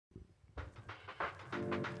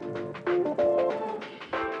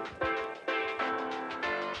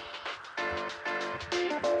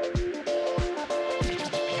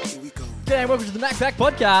and welcome to the Mac Back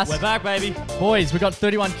Podcast. We're back, baby. Boys, we've got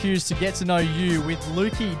 31 cues to get to know you with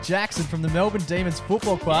Lukey Jackson from the Melbourne Demons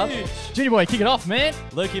Football Club. Huge. Junior boy, kick it off, man.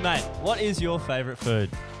 Lukey, mate, what is your favourite food?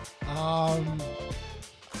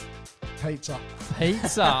 Pizza.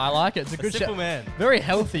 Pizza, I like it. It's a good Simple man. Very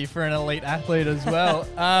healthy for an elite athlete as well.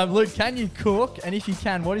 Luke, can you cook? And if you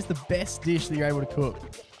can, what is the best dish that you're able to cook?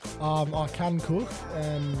 I can cook,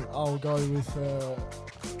 and I'll go with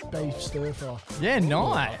beef stir fry. Yeah,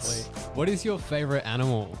 nice. What is your favourite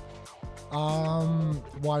animal?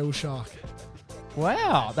 Whale shark.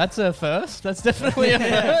 Wow, that's a first. That's definitely a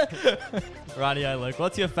first. Rightio, Luke.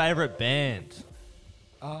 What's your favourite band?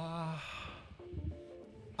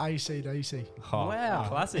 AC/DC. Oh, Wow.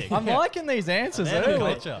 Classic. I'm liking these answers Man of early.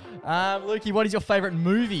 culture. Lukey, what is your favourite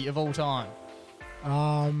movie of all time?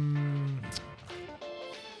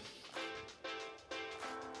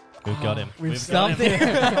 We've got him. We've got stumped him.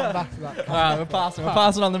 him. Come back to that. All right, we're passing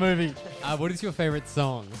on the movie. What is your favourite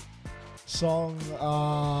song? Song,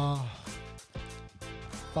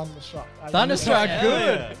 Thunderstruck. Thunderstruck, Hell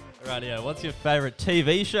good. yeah. Rightio. What's your favourite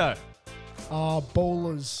TV show?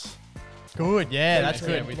 Ballers. Good, yeah, that's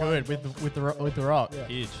Yeah, good. with Good with the rock. Yeah.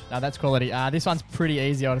 Huge. No, that's quality. This one's pretty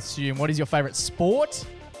easy, I'd assume. What is your favourite sport?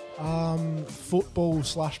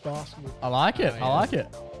 Football/basketball. I like it. yeah. I like it.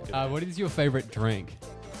 What is your favourite drink?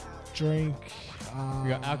 Drink.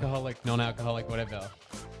 You got alcoholic, non-alcoholic, whatever.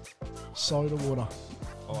 Soda water.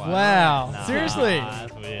 Wow. Nah, Seriously?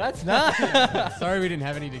 That's weird. That's nice. Sorry we didn't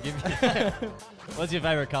have any to give you. What's your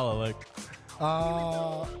favourite colour, Luke?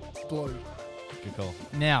 Blue. Good call.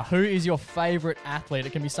 Now, who is your favourite athlete?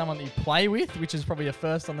 It can be someone that you play with, which is probably a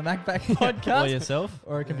first on the MacBack podcast. Or yourself?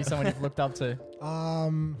 Or it can be someone you've looked up to.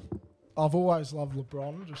 I've always loved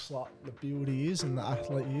LeBron, just like the build he is and the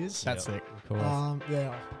athlete he is. That's sick.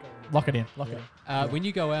 Yeah. Lock it in. Lock it in. When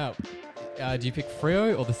you go out, do you pick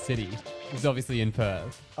Freo or the city? It's obviously in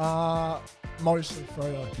Perth. Mostly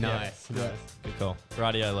Freo. Nice. Yeah. Nice. Good call.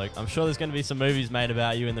 Rightio, Luke. I'm sure there's going to be some movies made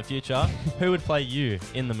about you in the future. Who would play you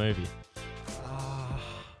in the movie?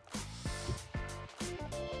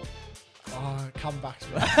 Come back to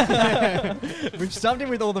that. We've stumped him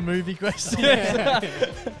with all the movie questions. Do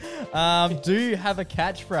you have a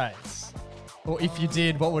catchphrase? Or if you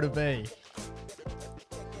did, what would it be?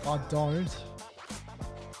 I don't.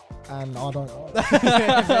 And I don't know.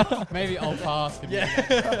 Maybe I'll pass.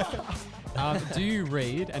 Yeah. Do you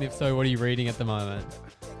read? And if so, what are you reading at the moment?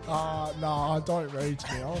 No, I don't read,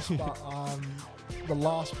 to be honest. But the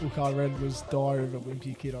last book I read was Diary of a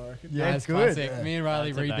Wimpy Kid, I reckon. Yeah, That's good. classic. Me and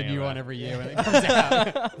Riley That's a read the banger, new right? one every year when it comes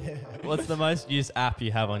out. What's the most used app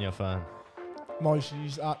you have on your phone? Most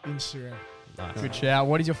used app, Instagram. Nice. Good shout.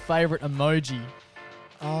 What is your favourite emoji?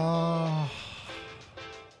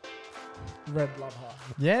 Red love heart.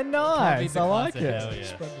 Yeah, nice. the I like classic. it. Hell yeah.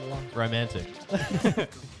 Spread the love. Romantic.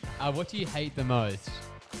 What do you hate the most?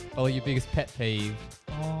 Or your biggest pet peeve?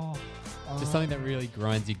 Just something that really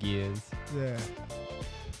grinds your gears. Yeah.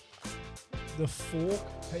 The fork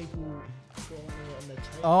people going on their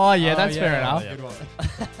teeth. Oh, yeah, that's yeah, fair enough. yeah. Good one.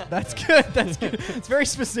 That's good. That's good. It's very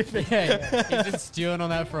specific. Yeah. He's been stewing on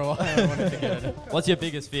that for a while. I wanted to get it. What's your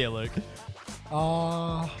biggest fear, Luke?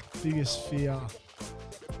 Biggest fear.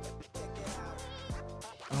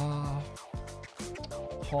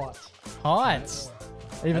 Heights. Heights.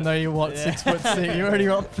 Even though you're 6'6", you're already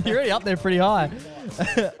up there pretty high.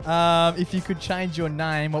 If you could change your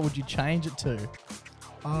name, what would you change it to?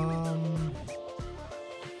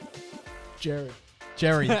 Jerry.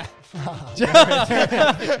 Jerry.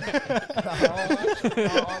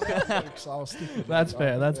 I'll stick with That's it.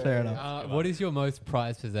 fair. That's fair enough. What is your most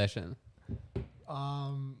prized possession?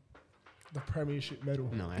 The premiership medal.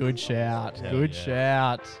 Nice. Good shout. Hell Good yeah.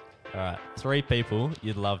 shout. All right. 3 people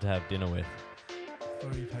you'd love to have dinner with. 3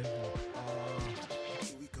 people.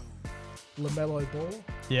 LaMelo Ball.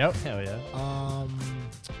 Yep. Hell yeah.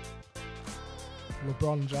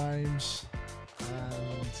 LeBron James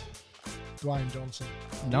and Dwayne Johnson.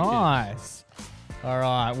 Nice. All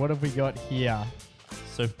right. What have we got here?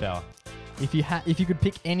 Superpower. If you could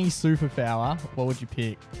pick any superpower, what would you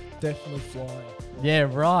pick? Definitely flying. Yeah,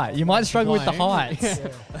 right. You might struggle with the Flying? heights.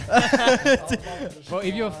 Yeah. Well,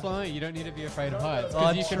 if you're flying, you don't need to be afraid of heights. 'cause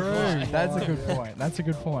Oh, you can true. fly. That's a good point. That's a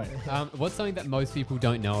good point. What's something that most people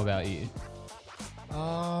don't know about you?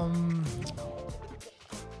 I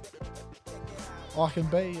can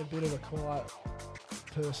be a bit of a quiet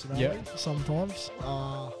personality sometimes.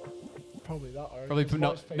 Probably that. I reckon. Probably Most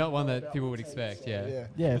not people one know that about people would me too, expect, so, yeah.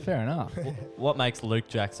 Yeah, fair enough. What makes Luke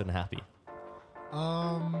Jackson happy?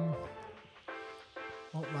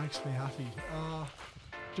 What makes me happy?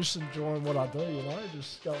 just enjoying what I do,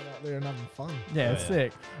 just going out there and having fun. Yeah, it's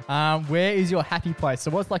sick. Where is your happy place? So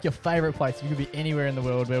what's like your favourite place? If you could be anywhere in the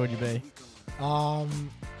world, where would you be? Love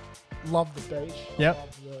the beach. Yep.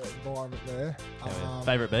 Love the environment there.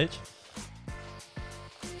 Favourite beach?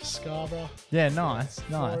 Scarborough. Yeah, nice.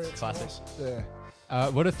 Victoria, it's Classic. nice. Yeah.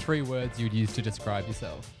 What are 3 words you'd use to describe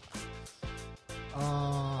yourself?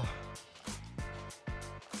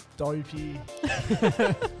 Dopey.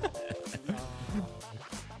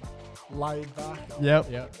 Laid back. Yep.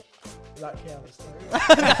 That counts too.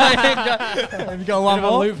 Have you got one Bit of a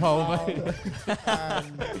more? loophole, mate.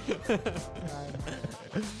 And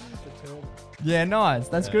determined. Yeah, nice.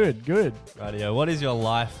 That's good. Good. Rightio. What is your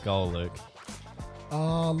life goal, Luke?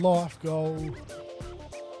 Life goal.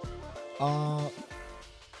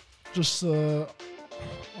 Just I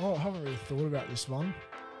haven't really thought about this one.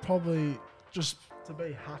 Probably just to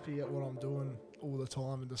be happy at what I'm doing all the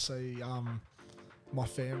time and to see my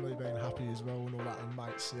family being happy as well and all that, and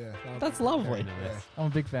mates. Yeah, That's lovely. Yeah. I'm a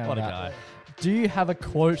big fan What of a that. guy. Do you have a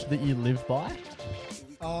quote that you live by?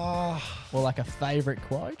 I Or like a favourite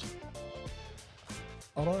quote?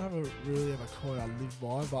 don't really have a quote I live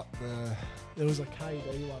by, but there was a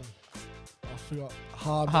KD one. I forgot.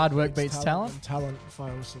 Hard work beats talent? And talent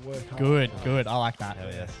fails to work hard. Good. I like that. Hell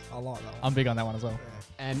yes. I like that one. I'm big on that one as well.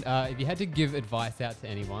 And if you had to give advice out to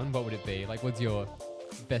anyone, what would it be? Like, what's your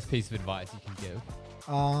best piece of advice you can give?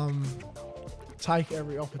 Take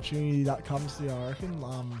every opportunity that comes to you, I reckon.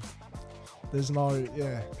 There's no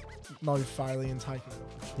failure in taking an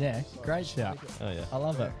opportunity. Yeah, great shout. Oh, yeah. I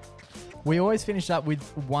love it. We always finish up with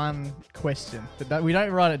one question. But we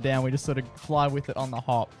don't write it down. We just sort of fly with it on the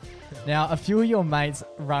hop. Now, a few of your mates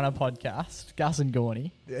run a podcast, Gus and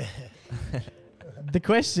Gorney. Yeah. The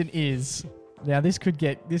question is, now this could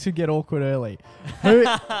get awkward early.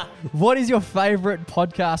 What is your favourite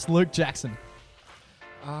podcast, Luke Jackson?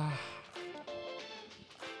 I'll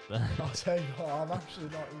tell you what, I'm actually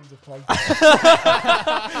not into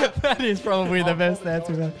podcasts. That is probably the best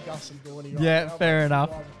answer. Man. Gus and Gorney Yeah, now, fair but enough.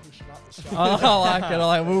 you guys are pushing up the scale. I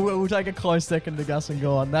like it. We'll take a close second to Gus and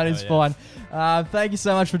Gorn. That is Oh, fine. Thank you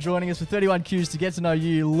so much for joining us for 31 Qs to get to know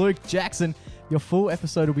you, Luke Jackson. Your full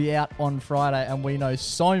episode will be out on Friday, and we know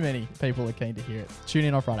so many people are keen to hear it. Tune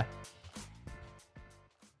in on Friday.